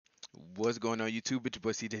What's going on YouTube? It's your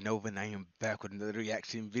boy CeejayNova and I am back with another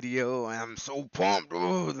reaction video. I'm so pumped.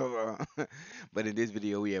 But in this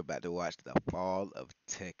video we are about to watch the fall of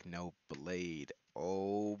Technoblade.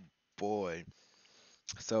 Oh boy.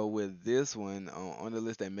 So with this one on the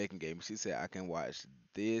list that making game, she said I can watch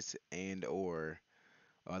this and or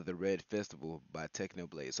the Red Festival by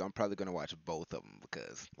Technoblade. So I'm probably gonna watch both of them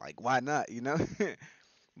because like why not, you know?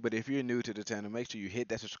 But if you're new to the channel, make sure you hit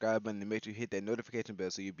that subscribe button and make sure you hit that notification bell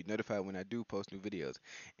so you'll be notified when I do post new videos.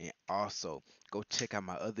 And also, go check out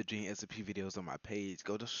my other Dream SMP videos on my page.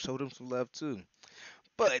 Go to show them some love too.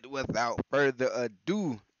 But without further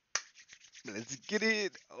ado, let's get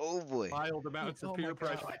it. Oh boy. Mild amounts of peer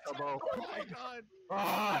pressure. Oh my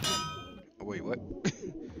god! Wait, what?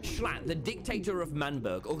 Schlatt, the dictator of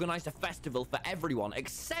Manberg, organized a festival for everyone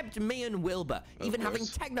except me and Wilbur, even having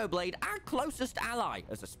Technoblade, our closest ally,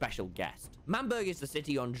 as a special guest. Manberg is the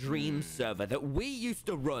city on Dream's server that we used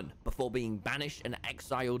to run before being banished and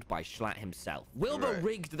exiled by Schlatt himself. Wilbur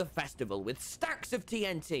rigged the festival with stacks of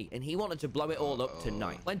TNT, and he wanted to blow it all up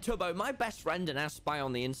tonight. When Tubbo, my best friend and our spy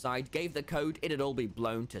on the inside, gave the code, it'd all be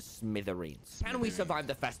blown to smithereens. Can we survive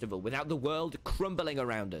the festival without the world crumbling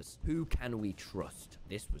around us? Who can we trust?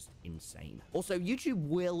 This was insane. Also, YouTube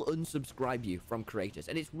will unsubscribe you from creators,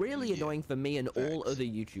 and it's really annoying for me and all other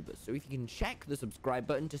YouTubers. So if you can check the subscribe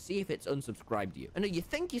button to see if it's unsubscribed you. I know you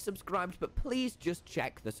think you're subscribed, but please just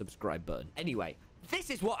check the subscribe button. Anyway, this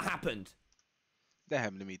is what happened. That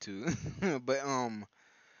happened to me too. But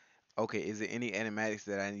okay, is there any animatics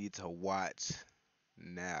that I need to watch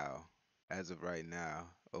now, as of right now,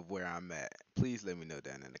 of where I'm at? Please let me know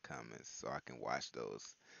down in the comments so I can watch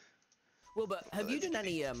those. Well, but have you done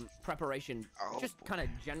any preparation, just kind of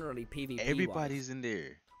generally PvP -wise? Everybody's in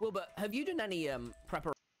there. Well, but have you done any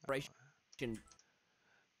preparation?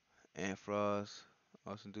 And Frost,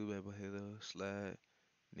 Austin Dubé, Halo, Slad,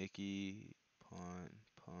 Nikki,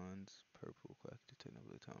 Pawns, Purple, Quack,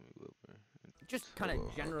 Technoblade, Tommy, Wilbur. Just kind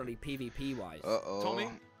of generally PvP wise. Tommy,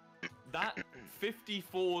 that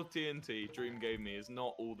 54 TNT Dream gave me is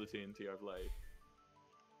not all the TNT I've laid.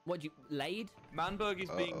 What you laid? Manberg is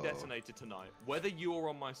being detonated tonight, whether you're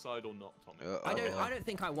on my side or not, Tommy. I don't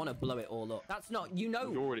think I want to blow it all up. That's not, you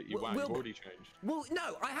know. You've already changed. Well,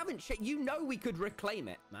 no, I haven't. You know, we could reclaim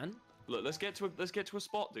it, man. Look, let's get to a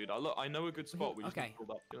spot, dude. I know a good spot. We just need to build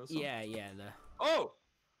up. You know, yeah. Oh!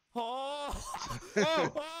 Oh!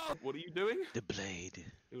 What are you doing? The blade.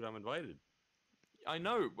 Dude, I'm invited. I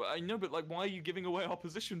know, but like, why are you giving away our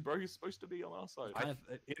position, bro? You're supposed to be on our side.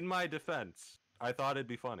 In my defense, I thought it'd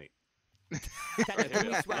be funny. Can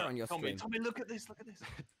you swear on your stream? Tommy, look at this.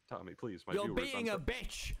 Tommy, please, my You're viewers, being a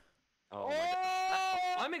bitch. Oh my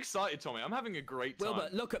god. I'm excited, Tommy. I'm having a great time. Wilbur,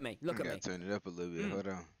 look at me. Look at me. Turn it up a little bit. Hold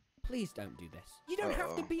on. Please don't do this. You don't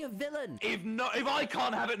have to be a villain. If I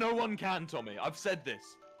can't have it, no one can, Tommy. I've said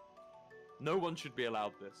this. No one should be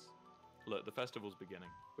allowed this. Look, the festival's beginning.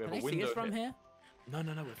 We have Can a they window see us from here? No,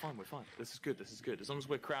 we're fine. This is good. As long as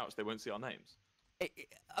we're crouched, they won't see our names.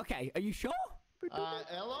 Okay, are you sure?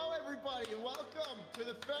 Hello, everybody, and welcome to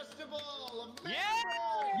the festival of Manberg!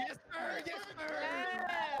 Yes, sir!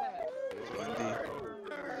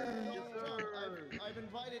 I've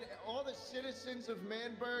invited all the citizens of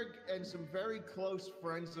Manberg and some very close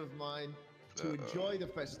friends of mine to enjoy the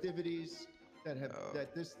festivities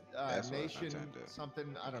that this nation,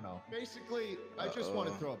 something, I don't know. Basically, I just want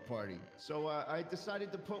to throw a party. So I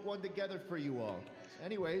decided to put one together for you all.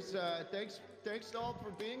 Anyways, thanks all for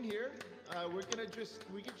being here. We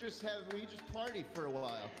can just party for a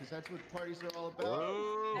while, because that's what parties are all about.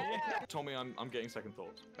 Yeah. Tommy, I'm getting second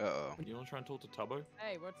thoughts. You want to try and talk to Tubbo?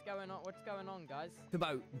 Hey, what's going on? What's going on, guys?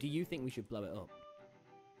 Tubbo, do you think we should blow it up?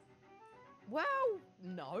 Well,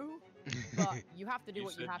 no. But you have to do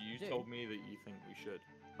what you have to do. You told me that you think we should.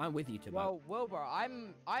 I'm with you, Tubbo. Well, Wilbur,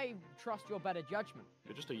 I trust your better judgment.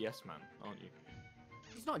 You're just a yes man, aren't you?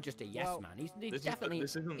 He's not just a yes man. He's definitely.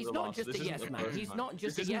 He's not just a yes man. He's not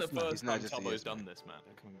just a yes man. This isn't the first time Tubbo's done this, man.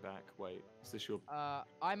 They're coming back. Wait, is this your?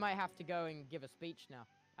 I might have to go and give a speech now.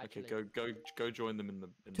 Actually. Okay, go join them in the.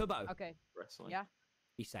 Tubbo. Okay. Wrestling. Yeah.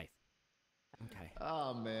 Be safe. Okay.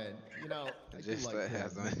 Oh man, you know, I do like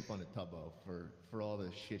to make fun of Tubbo for all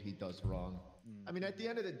the shit he does wrong. I mean, at the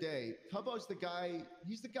end of the day, Tubbo's the guy.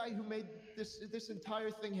 He's the guy who made this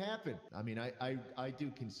entire thing happen. I mean, I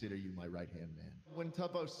do consider you my right hand man. When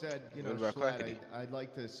Tubbo said, you know, Schlatt, I'd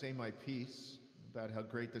like to say my piece about how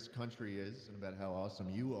great this country is and about how awesome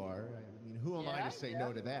you are. I mean, who am I to say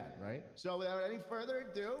no to that, right? So without any further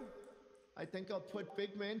ado, I think I'll put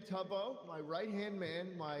Big Man Tubbo, my right hand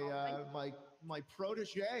man, my my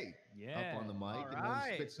protege up on the mic and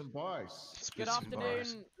then spit some bars. Good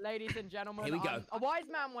afternoon, ladies and gentlemen. Here we go. A wise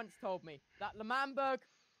man once told me that L'Manberg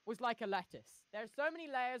was like a lettuce. There's so many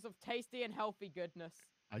layers of tasty and healthy goodness.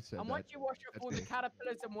 I said And that. once you wash off That's all the me.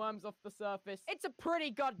 caterpillars and worms off the surface, it's a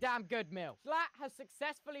pretty goddamn good meal. Slat has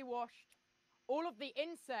successfully washed all of the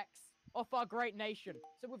insects off our great nation.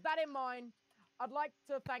 So with that in mind, I'd like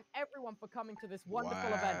to thank everyone for coming to this wonderful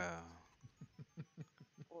event.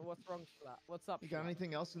 What's wrong, Slat? What's up, You got Slat?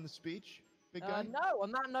 anything else in the speech, big guy? No,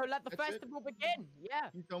 on that note, let the That's it? festival begin. Yeah.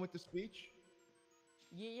 You done with the speech?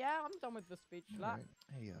 Yeah, I'm done with the speech, Slat. Alright.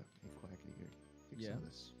 Hey, Quackity here. Take some of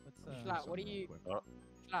this. Slat, what do you...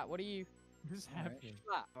 Slat, what do you... What's happening?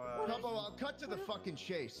 Slat. Tubbo, I'll cut to the fucking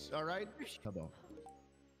chase, alright? Tubbo,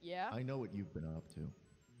 Yeah? I know what you've been up to.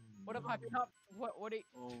 What have I been up... What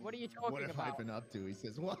are you talking What have about? I been up to? He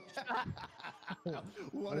says, what?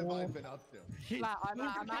 What have I been up to? Slat, I'm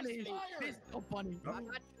actually... It's so funny. I'm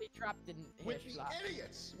actually trapped in here, With the Slat.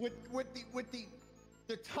 idiots, with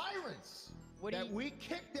the tyrants What do that you... we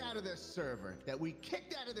kicked out of this server, that we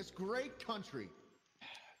kicked out of this great country.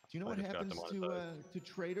 Do you know I what just got happens demonetized. to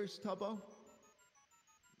traitors, Tubbo?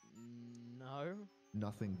 No.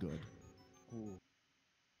 Nothing good.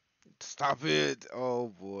 Stop it! Oh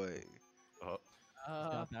boy.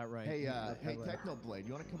 Got that right. Hey, Got hey, that right. Technoblade,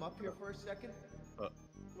 you want to come up here for a second?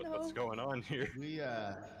 What's going on here? We,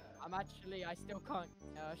 I'm actually... I still can't...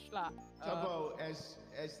 Slat. Tubbo,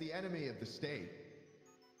 as the enemy of the state,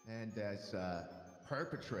 and as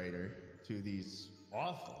perpetrator to these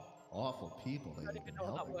awful people that you've been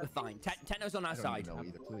helping. We're fine. Techno's on our I don't side. even know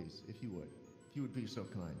either, please, if you would be so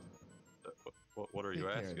kind. What are you Take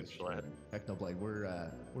care of asking, this Schlatt? shit. Technoblade, we're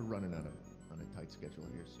running on a tight schedule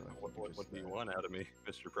here, so if What you could do just, you want out of me,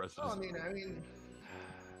 Mr. President? Oh, I mean,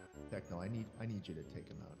 Techno, I need you to take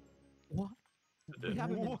him out. What? We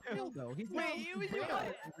haven't been killed though. He's not. You're not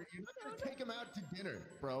gonna take him out to dinner,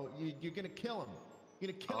 bro. You're gonna kill him.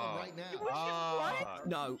 You're gonna kill him right now.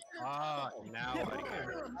 No. Now I get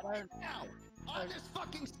it. I don't... Now, on this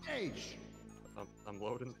fucking stage. I'm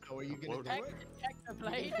loading. So are you I'm gonna loading. do it?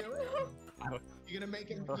 Technoblade. You're gonna make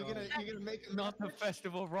him. You're gonna make him. Not the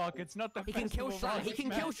festival rockets. Not the He can kill festival Slat. rockets. He can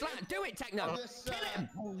man. kill Slat. Do it, Techno. Of this,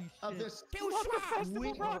 Holy of shit. this. Kill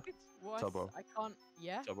Slat. What? Tubbo. I can't...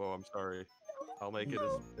 Yeah? Tubbo, I'm sorry. I'll make it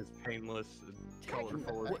as painless and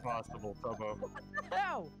colorful as possible, Tubbo.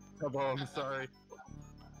 Hell! Tubbo, I'm sorry.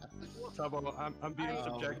 Tubbo, I'm being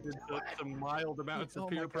subjected to some mild amounts of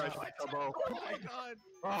peer pressure, Tubbo. Oh my god.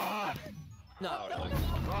 Ah! No.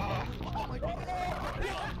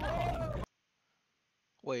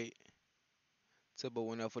 Wait. Tubbo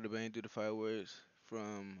went out for the band through the fireworks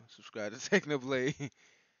from subscribe to Technoblade.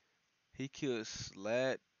 He killed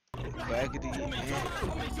Slat, Baggity,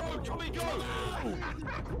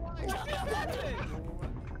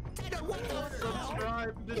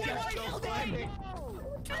 Subscribe to Technoblade.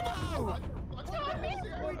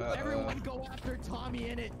 Everyone go after Tommy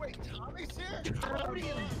in it. Wait, Tommy's here? Kick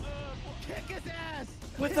his ass.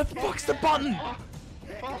 What the fuck's the button?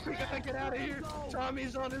 Oh, we gotta get out of here.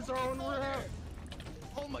 Tommy's on his own. We're out.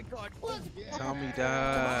 Oh my god. Tommy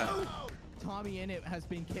died. Tommy in it has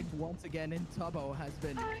been kicked once again, and Tubbo has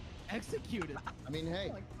been executed. I mean, hey,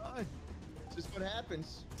 Oh my god. this is what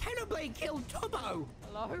happens. Technoblade killed Tubbo.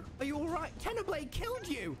 Hello? Are you alright? Technoblade killed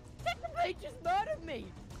you. Technoblade just murdered me!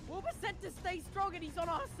 Wilbur said to stay strong and he's on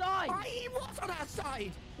our side! He was on our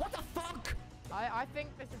side. What the fuck? I think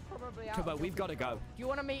this is probably out. Tubbo, of we've got to go. Do you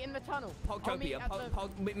want to meet in the tunnel? I'll meet Pogtopia. at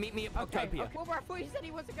the- Meet me at Okay, Pogtopia. okay. Wilbur, I thought you said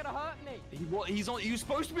he wasn't gonna hurt me. He's on. He was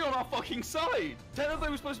supposed to be on our fucking side. Technoblade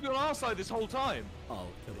was supposed to be on our side this whole time. Oh,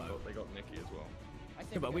 Tubbo. They got Nikki as well. I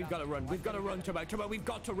said Tubbo, we've got to run. We've got to run, Tubbo. Tubbo, we've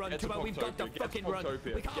got to run. Get to Tubbo, we've got to Pogtopia. Get fucking to run.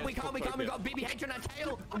 Pogtopia. We can't. Get We to can't. We Pogtopia. got BB head on our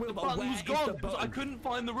tail. Wilbur, Button where was is gone the because I button? couldn't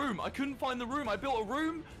find the room. I couldn't find the room. I built a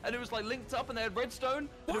room and it was like linked up and they had redstone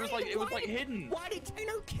and it was like hidden. Why did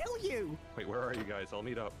Techno kill you? Wait, where are you guys? I'll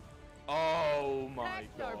meet up. Oh my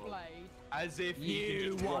god. Technoblade. As if You you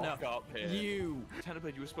could just wanna- rock up here. You.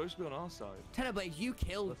 Technoblade, you were supposed to be on our side. Technoblade, you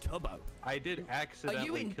killed Tubbo. I did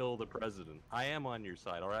accidentally in- kill the president. I am on your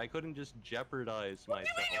side, alright? I couldn't just jeopardize myself.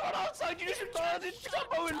 You're on our side. You just murdered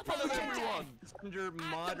Tubbo in front of everyone. Under At the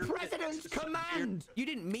moderate president's command. You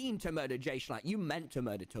didn't mean to murder Jay Schlatt. You meant to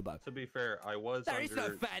murder Tubbo. To be fair, I was There is no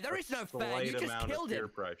under fair. There a is no fair. slight You just amount killed of peer him.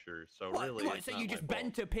 pressure, so What? really, it's So not you my just fault.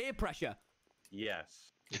 bent to peer pressure?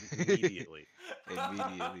 Yes, immediately.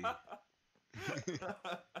 Immediately.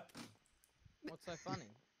 What's so funny?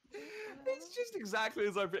 It's just exactly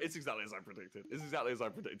as I. It's exactly as I predicted. It's exactly as I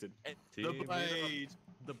predicted. Team The blade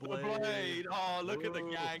The Blade. Oh, look at the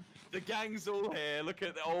gang. The gang's all here. Look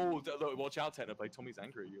at the look. Watch out, Technoblade. Tommy's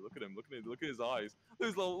angry at you. Look at him. Look at him. Look at his eyes.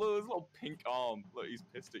 His little pink arm. Look, he's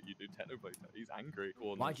pissed at you, dude. Technoblade. He's angry.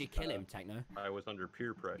 Why'd you kill him, Techno? I was under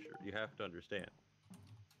peer pressure. You have to understand.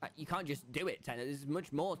 You can't just do it, Techno. There's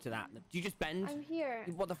much more to that. Do you just bend? I'm here.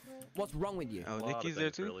 What's wrong with you? Oh, Nikki's there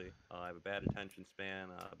too? Really. I have a bad attention span,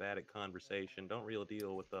 bad at conversation, don't really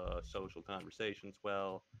deal with social conversations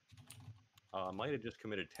well. Might have just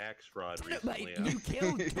committed tax fraud recently. Mate, you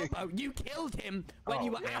killed Tubbo. You killed him when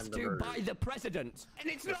you were asked to by the president. And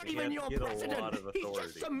it's not even your president. He's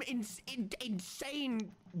just some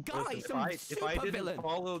insane guy, Listen, if I didn't villain.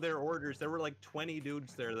 follow their orders, there were like 20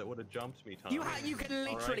 dudes there that would have jumped me, Tommy. You can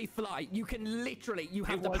literally fly. You can literally. You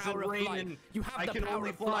have It the wasn't power of flight. raining. You have I the can power only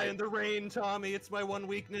of fly flight. in the rain, Tommy. It's my one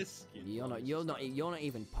weakness. You're not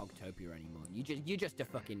even Pogtopia anymore. You're just a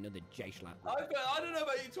fucking another J-Schlap. I don't know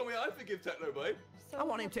about you, Tommy. I forgive Technoblade. I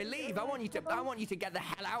want him to leave. I want you to get the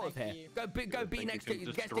hell out of here. Go be next to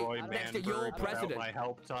your president.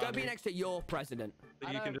 Go be next to your president.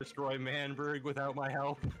 You can destroy Manberg without my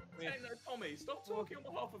help. No, Tommy, stop talking on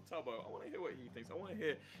behalf of Tubbo. I want to hear what he thinks. I want to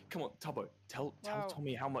hear. Come on, Tubbo, tell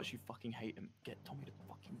Tommy how much you fucking hate him. Get Tommy to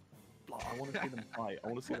fucking. I want to see them fight. I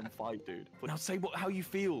want to see them fight, dude. But now say how you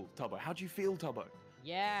feel, Tubbo. How do you feel, Tubbo?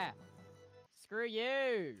 Yeah. Screw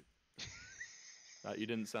you. You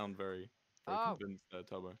didn't sound very convinced there,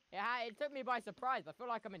 Tubbo. Yeah, it took me by surprise. I feel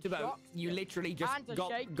like I'm in Tubbo, shock. you literally just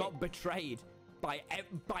got betrayed by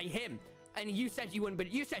him. And you said you wouldn't, but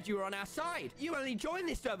you said you were on our side. You only joined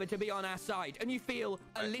this server to be on our side, and you feel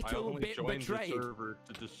a little bit betrayed. I only joined the server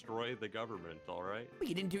to destroy the government, all right? But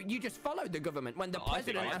you didn't do it. You just followed the government when the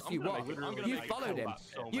president asked you what. You followed him.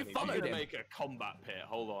 You followed him. I'm gonna make a combat pit.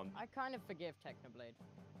 Hold on. I kind of forgive Technoblade.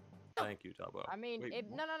 Thank you, Tubbo. I mean,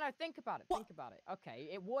 no. Think about it. Think about it. Okay,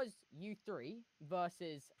 it was you three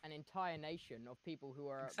versus an entire nation of people who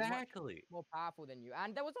are much more powerful than you,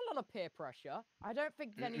 and there was a lot of peer pressure. I don't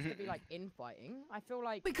think there needs to be like infighting. I feel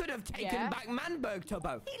like we could have taken back Manberg,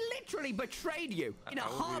 Tubbo. He literally betrayed you in a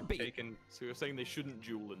heartbeat. So you're saying they shouldn't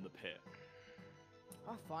duel in the pit?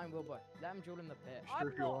 Oh, fine, Wilbur. Let him duel in the pit.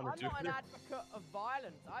 Sure, I'm not an advocate of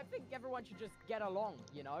violence. I think everyone should just get along,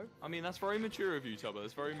 you know? I mean, that's very mature of you, Tubbo.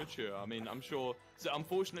 That's very mature. I mean, I'm sure... So,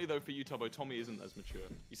 unfortunately, though, for you, Tubbo, Tommy isn't as mature.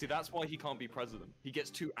 You see, that's why he can't be president. He gets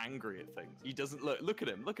too angry at things. He doesn't... Look at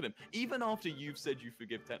him. Look at him. Even after you've said you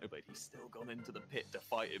forgive Technoblade, he's still gone into the pit to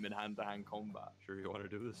fight him in hand-to-hand combat. Sure you want to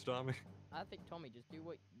do this, Tommy? I think, Tommy, just do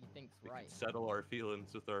what you think's right. Can settle our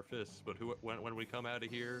feelings with our fists, but when we come out of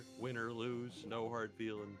here, win or lose, no hard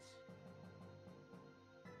feelings.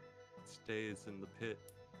 Stays in the pit.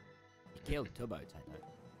 You killed Tubbo, Techno.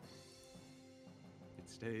 It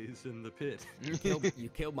stays in the pit. You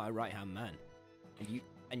killed my right-hand man.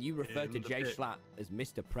 And you referred to J-Schlap as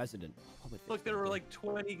Mr. President. Look, there were like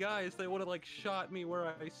 20 guys. They would have like shot me where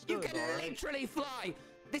I stood. You can literally fly.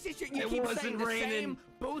 This is you it keep wasn't saying the raining. same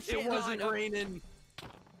bullshit. It wasn't raining.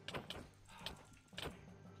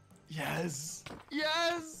 Yes.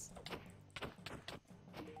 Yes.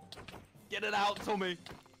 Get it out, Tommy.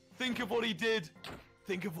 Think of what he did.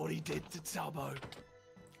 Think of what he did to Tubbo.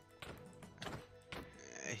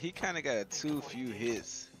 He kind of got too few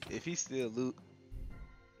hits. If he still loot.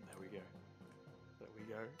 There we go. There we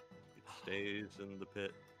go. It stays in the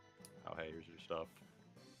pit. Oh, hey, here's your stuff.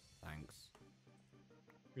 Thanks.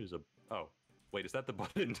 Here's a... Oh, wait, is that the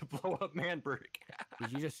button to blow up Manberg?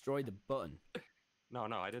 Did you destroy the button? No,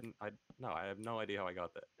 I didn't. No, I have no idea how I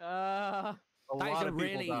got that. A lot of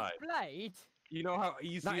people died. Blade? You know how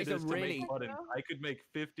easy it is to make buttons. I could make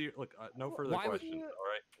 50... Look, no further questions,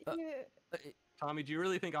 all right? Tommy, do you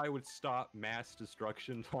really think I would stop mass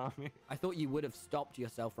destruction, Tommy? I thought you would have stopped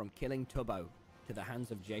yourself from killing Tubbo to the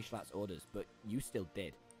hands of J-Schlap's orders, but you still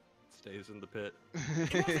did. Stays in the pit.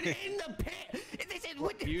 It wasn't in the pit! This is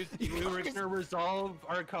what you were gonna resolve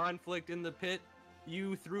our conflict in the pit.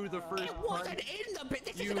 You threw the first It wasn't in the pit!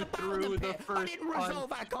 This isn't about threw the pit! I didn't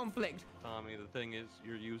resolve our conflict! Tommy, the thing is,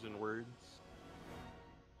 you're using words.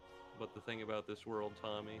 But the thing about this world,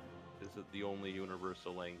 Tommy, is that the only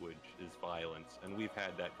universal language is violence. And we've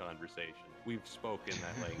had that conversation. We've spoken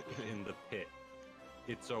that language in the pit.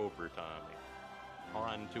 It's over, Tommy.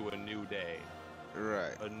 On to a new day.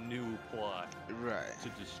 Right. A new plot. Right. To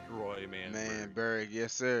destroy Manberg. Manberg,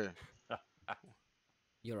 yes, sir.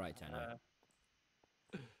 You're right, Tanner.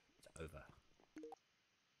 It's over.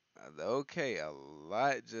 Okay, a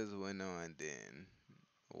lot just went on then.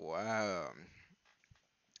 Wow.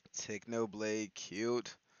 Technoblade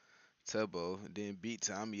killed Tubbo, then beat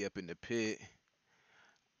Tommy up in the pit.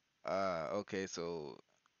 Okay, so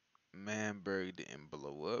Manberg didn't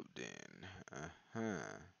blow up then.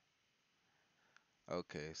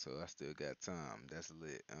 Okay, so I still got time. That's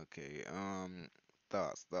lit. Okay.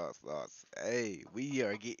 Thoughts. Hey, we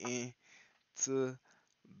are getting to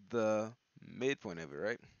the midpoint of it,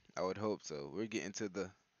 right? I would hope so. We're getting to the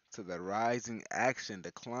rising action,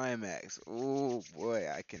 the climax. Oh boy,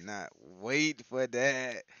 I cannot wait for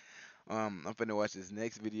that. I'm finna watch this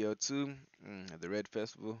next video too, the Red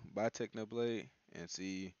Festival by Technoblade, and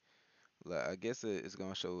see. Like, I guess it's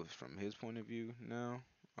gonna show from his point of view now.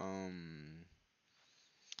 Um,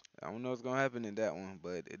 I don't know what's gonna happen in that one,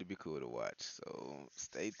 but it'll be cool to watch. So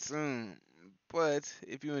stay tuned. But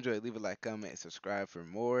if you enjoyed, leave a like, comment, subscribe for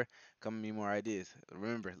more. Come me more ideas.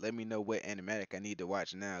 Remember, let me know what animatic I need to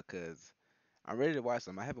watch now, cause I'm ready to watch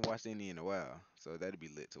some. I haven't watched any in a while, so that'd be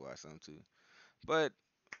lit to watch some too. But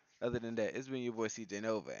other than that, it's been your boy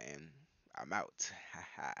CeejayNova, and I'm out.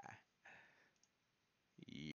 Haha.